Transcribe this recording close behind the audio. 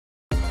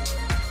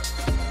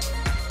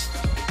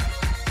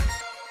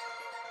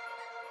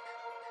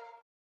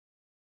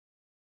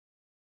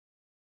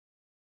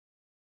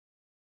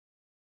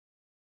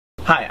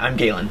Hi, I'm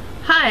Galen.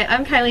 Hi,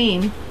 I'm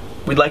Kylene,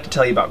 We'd like to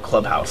tell you about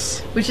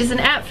Clubhouse. which is an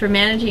app for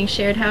managing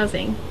shared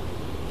housing.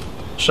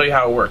 I'll show you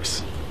how it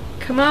works.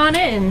 Come on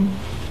in.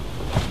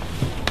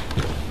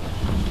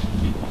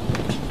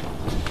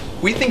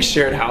 We think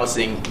shared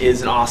housing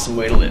is an awesome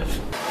way to live.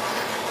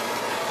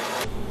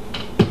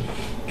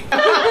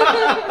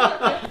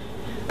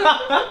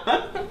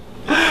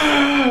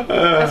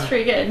 That's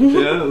pretty good.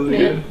 Yeah, that was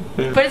good.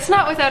 Yeah. But it's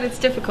not without its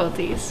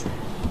difficulties.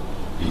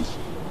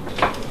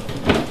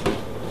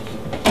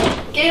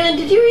 Galen,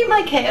 did you eat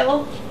my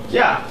kale?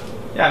 Yeah,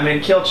 I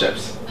made kale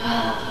chips.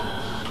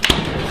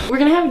 We're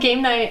gonna have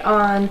game night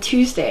on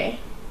Tuesday.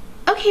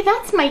 Okay,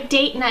 that's my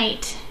date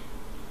night.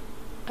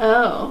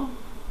 Oh.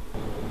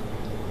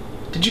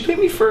 Did you pay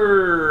me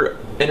for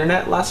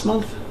internet last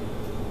month?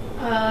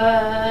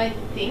 I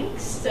think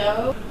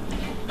so.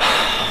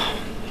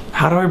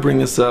 How do I bring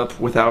this up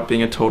without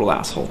being a total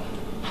asshole?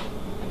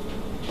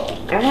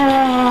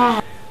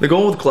 The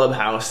goal with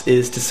Clubhouse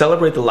is to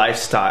celebrate the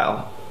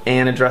lifestyle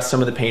and address some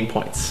of the pain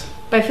points.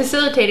 By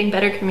facilitating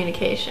better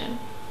communication.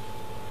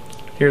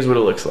 Here's what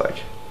it looks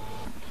like.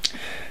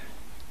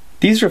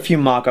 These are a few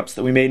mock-ups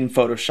that we made in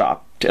Photoshop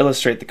to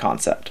illustrate the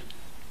concept.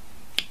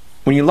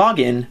 When you log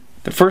in,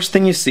 the first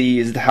thing you see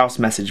is the house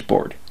message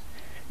board.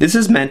 This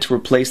is meant to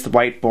replace the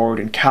whiteboard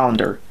and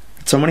calendar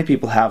that so many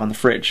people have on the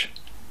fridge.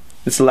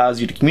 This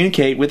allows you to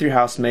communicate with your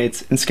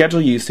housemates and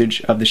schedule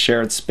usage of the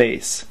shared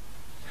space.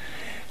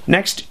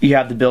 Next, you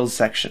have the bills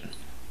section.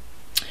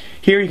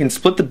 Here you can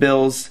split the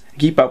bills and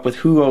keep up with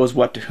who owes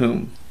what to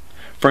whom.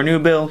 For a new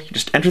bill, you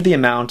just enter the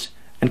amount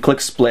and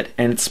click split,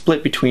 and it's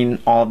split between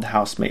all of the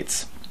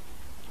housemates.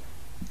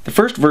 The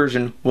first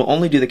version will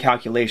only do the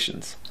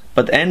calculations,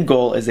 but the end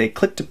goal is a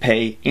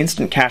click-to-pay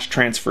instant cash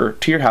transfer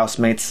to your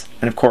housemates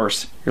and, of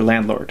course, your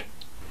landlord.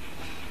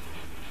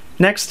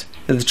 Next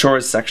is the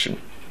chores section.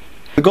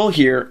 The goal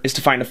here is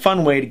to find a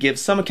fun way to give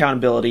some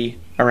accountability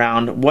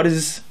around what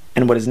is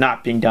and what is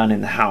not being done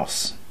in the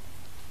house.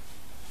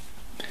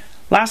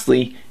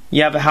 Lastly,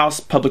 you have a house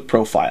public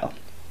profile.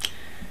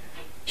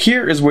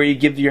 Here is where you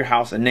give your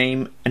house a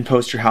name and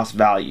post your house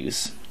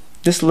values.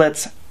 This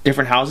lets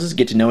different houses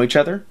get to know each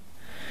other.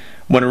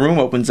 When a room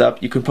opens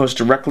up, you can post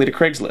directly to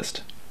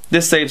Craigslist.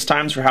 This saves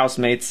times for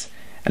housemates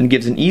and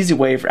gives an easy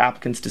way for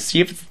applicants to see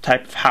if it's the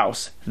type of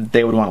house that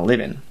they would want to live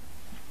in.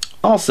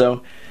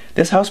 Also,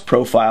 this house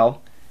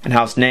profile and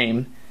house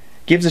name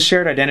gives a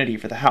shared identity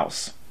for the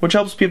house, which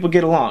helps people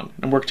get along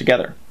and work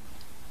together.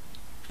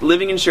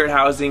 Living in shared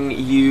housing,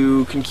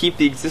 you can keep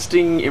the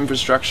existing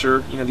infrastructure,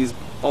 these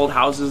old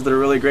houses that are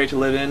really great to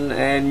live in,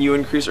 and you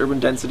increase urban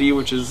density,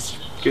 which is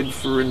good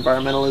for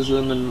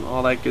environmentalism and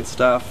all that good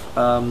stuff,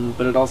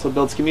 but it also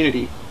builds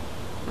community,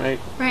 right?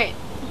 Right.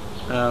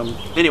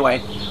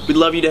 Anyway, we'd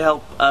love you to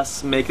help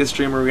us make this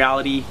dream a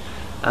reality.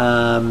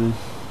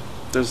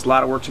 There's a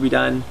lot of work to be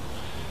done.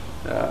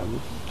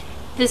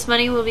 This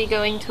money will be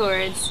going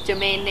towards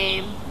domain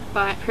name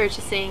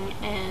purchasing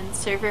and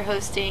server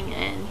hosting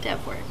and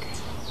dev work.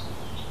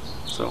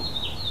 So,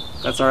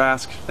 that's our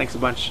ask. Thanks a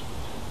bunch.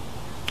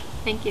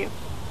 Thank you.